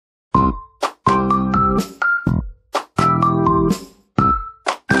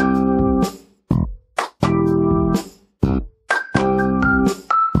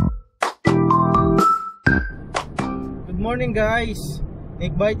morning guys,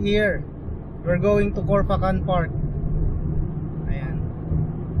 Nick Bite here. We're going to Khorfakkan Park. Ayan.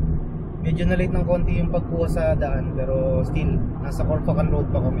 Medyo na late ng konti yung pagkuha sa daan, pero still, nasa Khorfakkan Road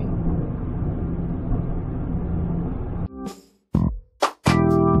pa kami.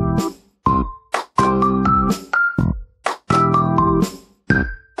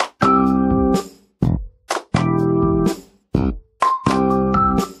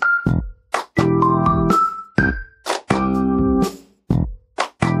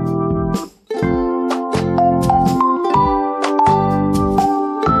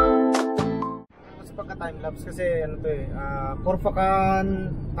 Timelapse kasi ano to eh, Khorfakkan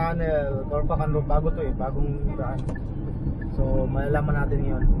Tunnel, Khorfakkan Road, bago to eh, bagong daan. So malalaman natin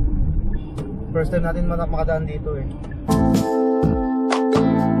yun. First time natin makadaan dito eh.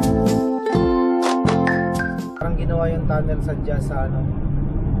 Parang ginawa yung tunnel sadya sa ano,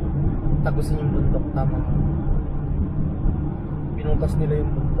 tagusin yung bundok, tama. Pinutas nila yung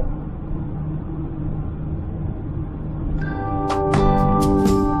bundok.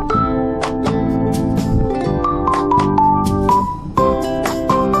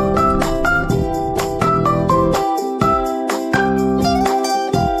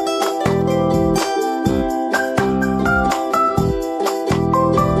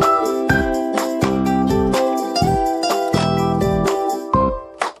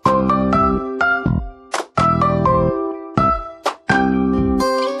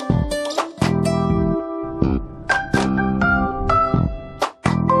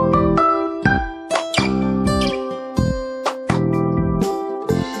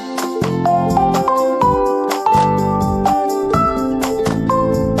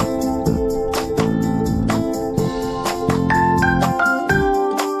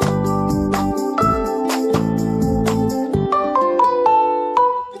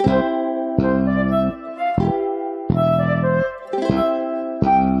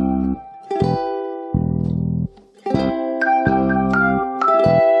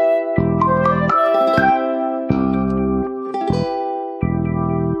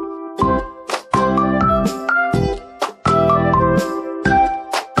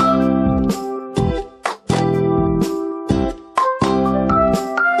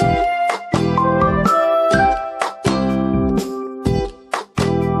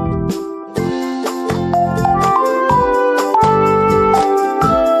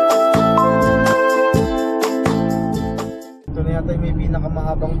 May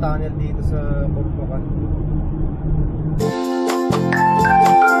pinakamahabang tunnel dito sa Khorfakkan.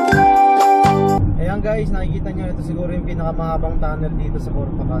 Ayan guys, nakikita nyo, ito siguro yung pinakamahabang tunnel dito sa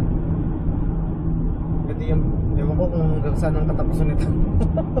Khorfakkan. Ito yung, ewan ko kung hanggang saan ang katapusan nito.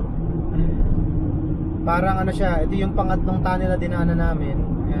 Parang ano siya, ito yung pangatlong tunnel na dinaanan namin.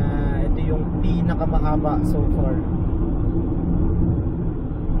 Ito yung pinakamahaba so far.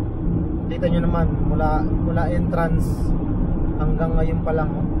 Kita nyo naman, mula entrance hanggang ngayon pa lang,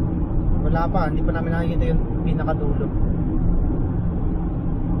 oh. Wala pa, hindi pa namin nakikita yung pinakadulo.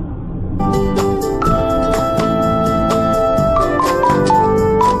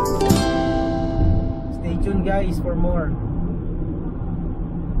 Stay tuned guys for more.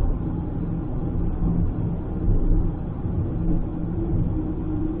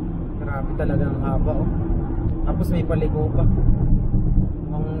 Grabe talaga ang haba, oh. Tapos may paliko pa.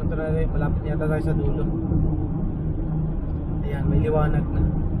 Malapit yata tayo sa dulo. Ayan, may liwanag na.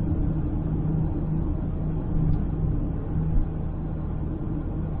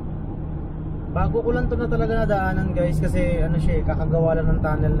 Bago ko lang to na talaga nadaanan guys, kasi ano siya, kakagawa lang ng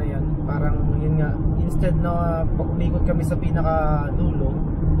tunnel na yan. Parang yun nga, instead na umikot kami sa pinaka dulo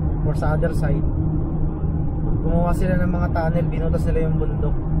or sa other side, gumawa sila ng mga tunnel, binutas nila yung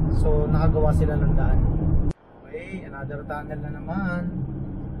bundok. So nakagawa sila ng daan. Okay, another tunnel na naman.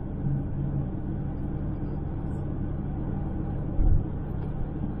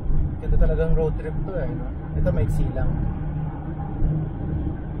 Ito talagang road trip to eh, no? Ito maiksi lang.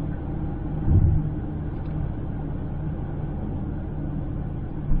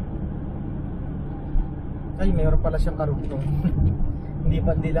 Ay, mayroon pala siyang karugtong.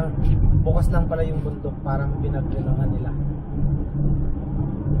 hindi lang, bukas lang pala yung bundok, parang binagbilangan nila.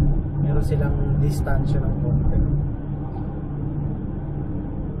 Meron silang distansya ng konti.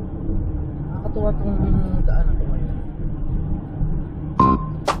 Nakakatuwa tong daan ako ngayon.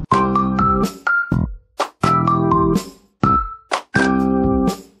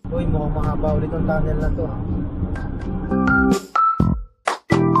 Uy, mukhang mahaba ulit ang tunnel na to.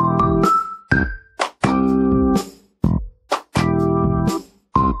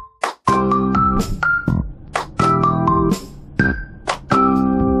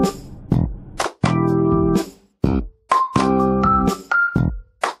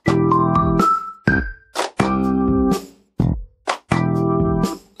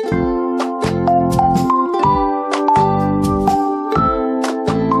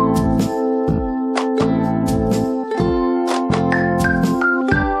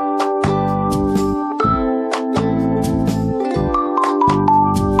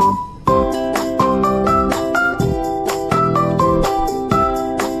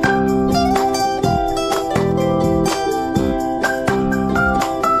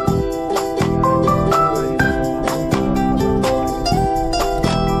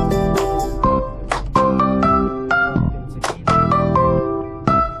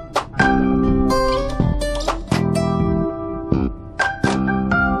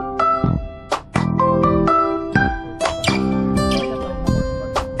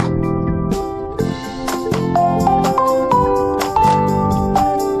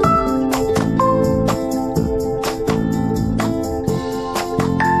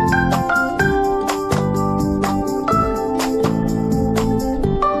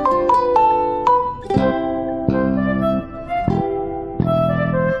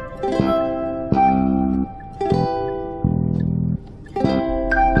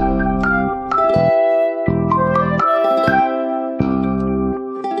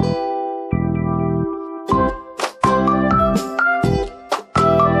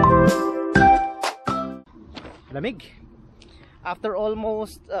 lamig. After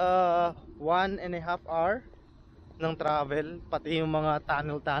almost 1.5 hour ng travel, pati yung mga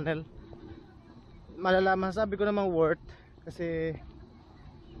tunnel, malalaman, sabi ko namang worth, kasi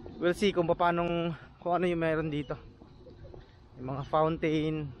we'll see kung ano yung meron dito. Yung mga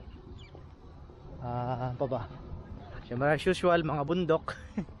fountain, siyempre as usual, mga bundok.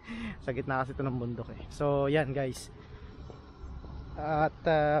 Sa gitna kasi ito ng bundok eh. So yan guys. At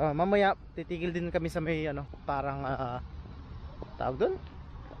mamaya titigil din kami sa may parang tawag doon,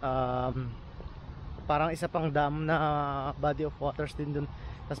 parang isa pang dam na body of waters din doon,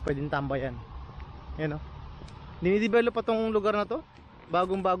 tapos pwedeng tambayan. Yan o, dinidevelop pa tong lugar na to,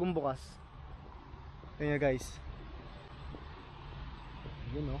 bagong bukas. Yan guys,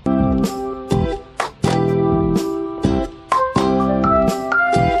 yun o.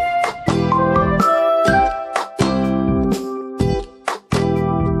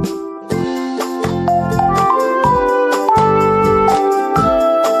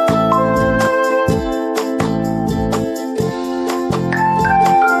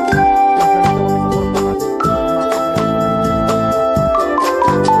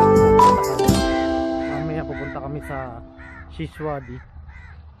 Shishwadi.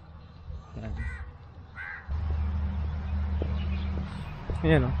 Yan.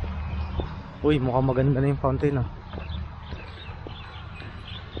 Ayan o. Uy, mukhang maganda na yung fountain o.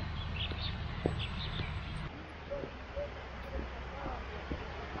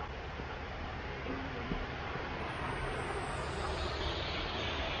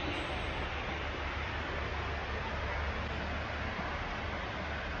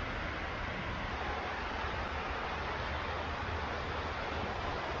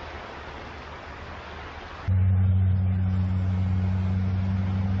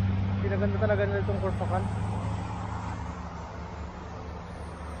 Pinaganda talaga nila itong Khorfakkan.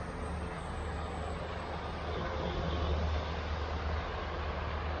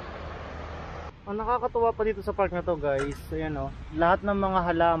 Ang nakakatuwa pa dito sa park na to guys, ayan o, lahat ng mga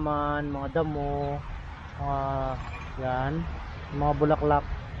halaman, mga damo, yan, mga bulaklak,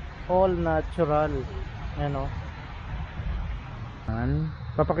 all natural. Ayan o.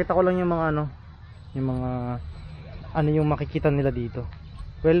 Papakita ko lang yung mga yung makikita nila dito.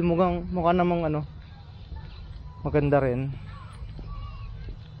 Well, mukha namang maganda rin.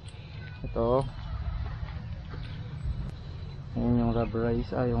 Ito. Ayan yung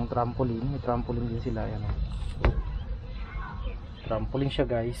rubberized, yung trampoline. May trampoline din sila, yan. Trampoline siya,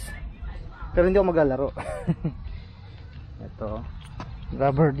 guys. Pero hindi ako maglalaro. Ito.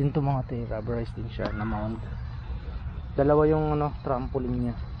 Rubber din to mga te, rubberized din siya na mount. Dalawa yung trampoline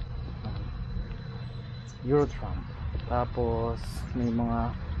niya. Eurotramp. Tapos may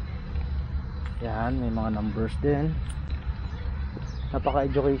mga numbers din.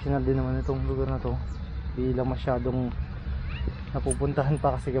 Napaka-educational din naman itong lugar na to. Hindi lang masyadong napupuntahan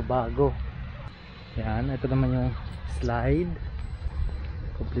pa kasi bago. Yan, ito naman yung slide.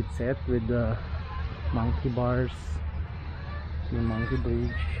 Complete set with the monkey bars. Yung monkey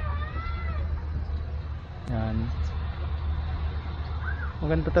bridge. Yan.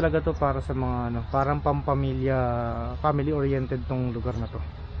 Maganda talaga to para sa mga parang pampamilya, family oriented tong lugar na to.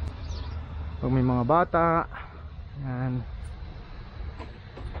 Pag may mga bata, yan.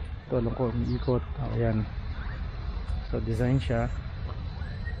 Ito lang ko, ikot. Ayan. So design siya.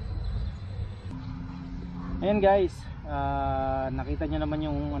 Ayan guys, nakita nyo naman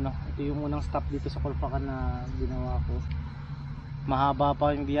yung ito yung unang stop dito sa Khorfakkan na ginawa ko. Mahaba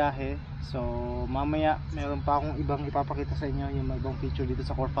pa yung biyahe, so mamaya meron pa akong ibang ipapakita sa inyo, yung ibang feature dito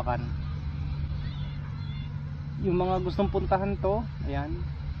sa Khorfakkan. Yung mga gustong puntahan to, ayan,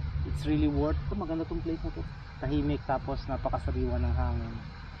 it's really worth. Maganda tong place na to, tahimik, tapos napakasariwa ng hangin.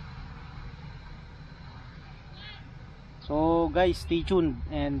 So guys, stay tuned,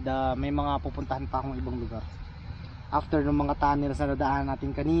 and may mga pupuntahan pa akong ibang lugar. After ng mga tunnels na nadaan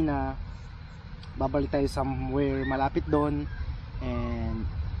natin kanina, babalik tayo somewhere malapit doon. And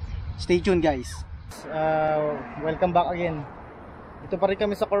stay tuned guys. Welcome back again. Ito pa rin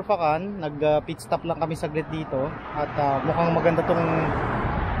kami sa Khorfakkan. Nag pit stop lang kami saglit dito. At mukhang maganda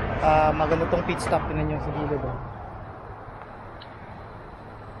tong pit stop. Tingnan nyo sa gilid.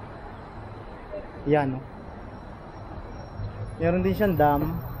 Yan. Meron din siyang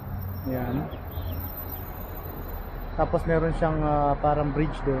dam. Yan. Tapos meron siyang parang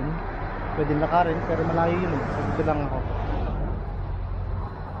bridge doon. Pwede lakarin pero malayo yun. So dito lang ako.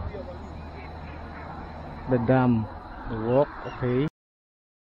 The dam, the walk, okay.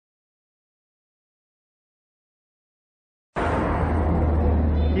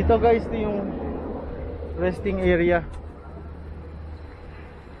 Dito guys, ito yung resting area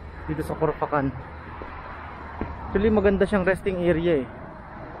dito sa Khorfakkan. Actually maganda siyang resting area eh.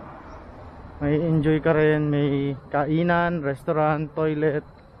 May enjoy ka rin, may kainan, restaurant, toilet.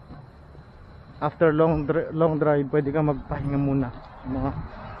 After long drive, pwede ka magpahinga muna. Mga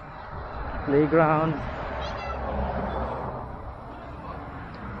playground.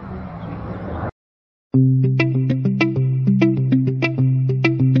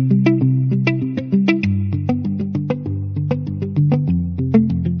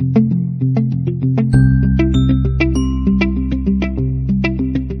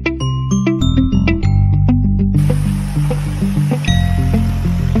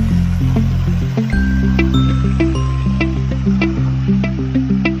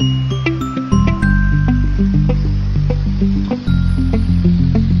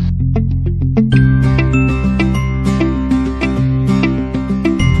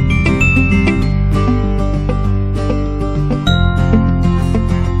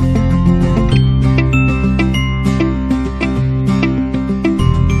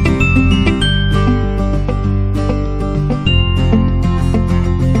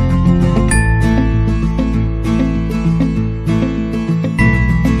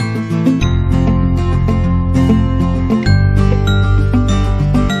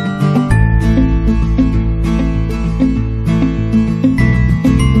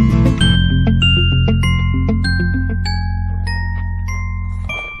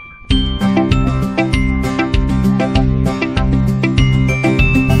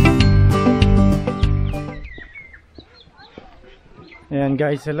 Ayan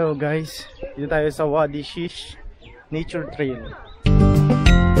guys, hello guys. Dito tayo sa Wadi Shish Nature Trail.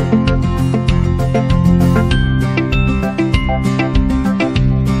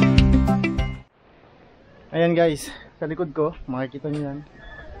 Ayan guys, sa likod ko, makikita nyo yan.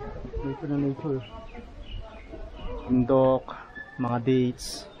 Dito na nature. Bundok, mga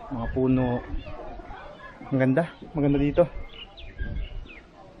dates, mga puno. Ang ganda, maganda dito.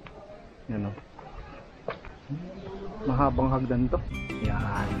 Yan o. Mahabang hagdan to.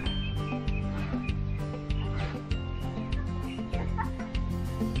 Yan.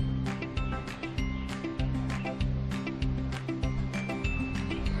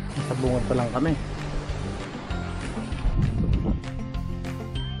 Nasa bungod pa lang kami.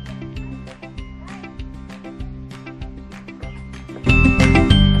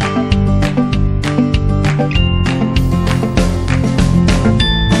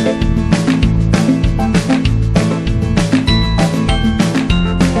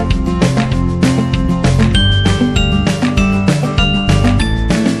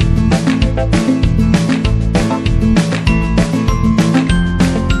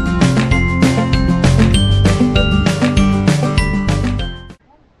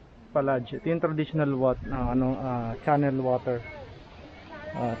 Ito yung traditional channel water.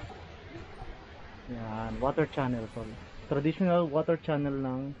 Yan, water channel, sorry. Traditional water channel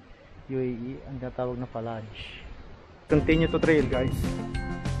ng UAE, ang tinatawag na palage. Continue to trail guys.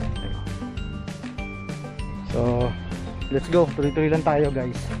 So let's go, tuloy-tuloy lang tayo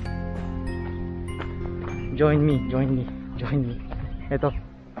guys. Join me. Ito,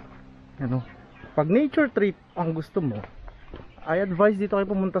 ano, pag nature trip ang gusto mo, I advise dito kayo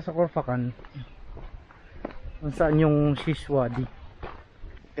pumunta sa Khorfakkan, kung saan yung Shish Wadi.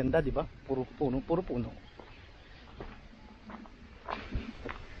 Ganda, di ba? Puro puno.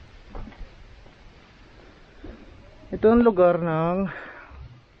 Ito ang lugar ng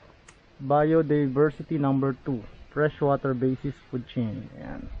Biodiversity number 2, Freshwater Basis Food Chain.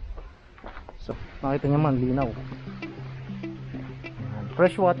 Ayan. So, nakita nyo man, linaw. Ayan.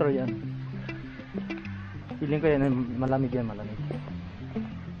 Freshwater yan. Feeling ko yan, malamig yan, malamig.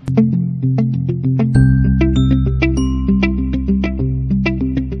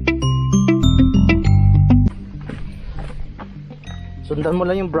 Sundan mo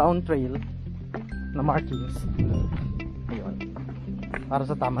lang yung brown trail na markings. Ayun. Para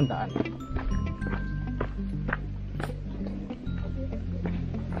sa tamang daan.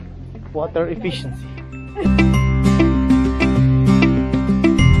 Water efficiency.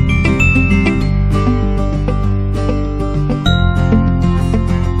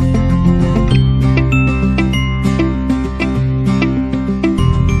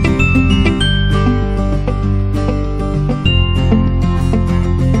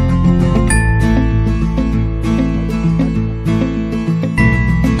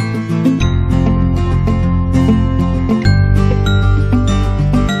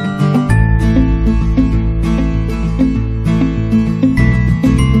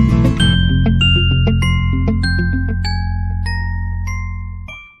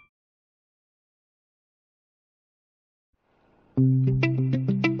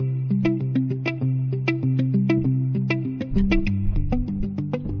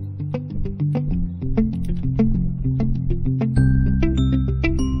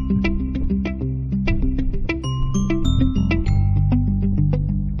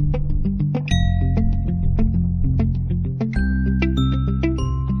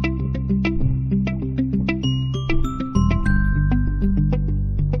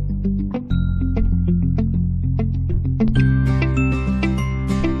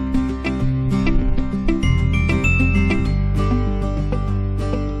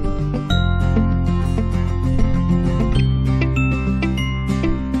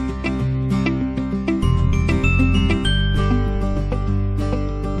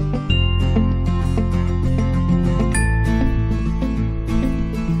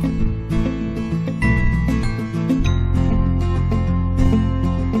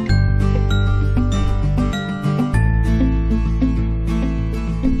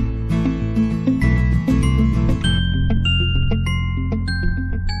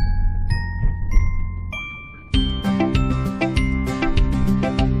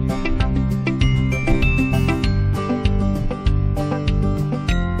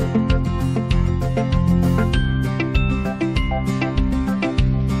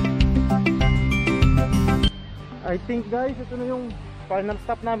 I think guys, ito na yung final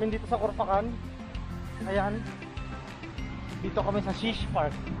stop namin dito sa Khorfakkan. Ayan. Dito kami sa Shish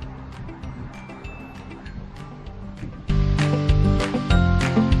Park.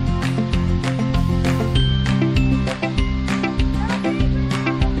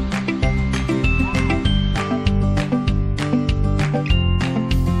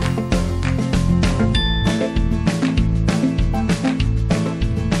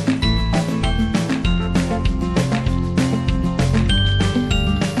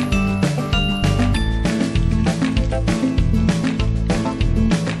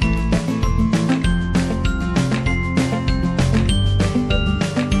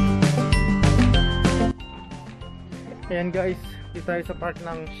 Ayan guys, dito tayo sa park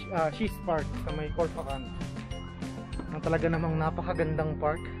ng Shish Park sa may Khorfakkan. Ang talaga namang napakagandang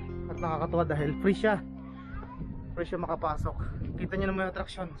park at nakakatuwa dahil free siya makapasok. Kita nyo naman yung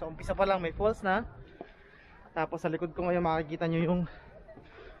attraction. Sa umpisa pa lang may falls na. Tapos sa likod ko ngayon makikita nyo yung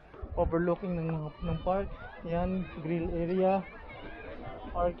overlooking ng park. Ayan, grill area,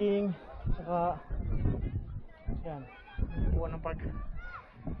 parking, saka yan, buwan ng park.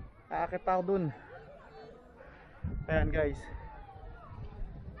 Aakit ako dun. Ayan guys,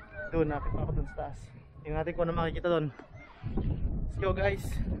 doon nakita ako dun sa taas. Tingnan natin kung ano makikita dun. Let's go guys.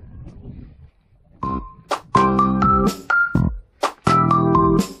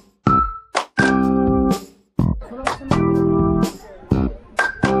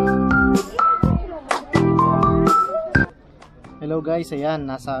 Hello guys, ayan,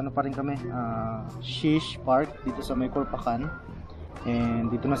 nasa ano pa rin kami, Shish Park dito sa may Khorfakkan. And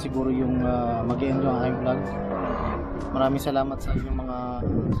dito na siguro yung mag-e-end yung aking vlog. Maraming salamat sa inyong mga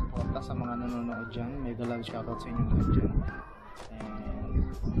suporta, sa mga nanonood dyan. Mega love shoutout sa inyong lahat dyan. And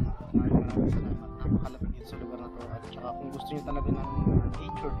maraming salamat. Napakalapit dito sa lugar na to. At saka kung gusto nyo talaga ng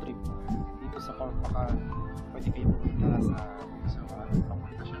nature trip dito sa Khorfakkan, pwede kayo pumunta sa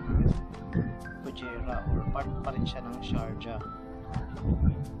papunta siya ng Fujairah or part pa rin siya ng Sharjah.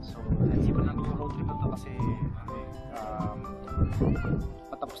 So naisipan namin yung road trip na to kasi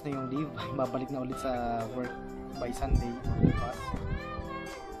patapos na yung leave, babalik na ulit sa work by Sunday or bukas.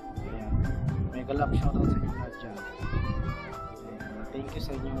 Ayan, mega love shoutout sa inyo lahat dyan. Thank you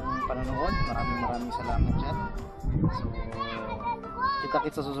sa inyong panonood, maraming salamat dyan. So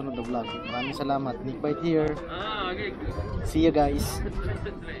kita-kits sa susunod na vlog. Maraming salamat. Nick Bite here. See you guys.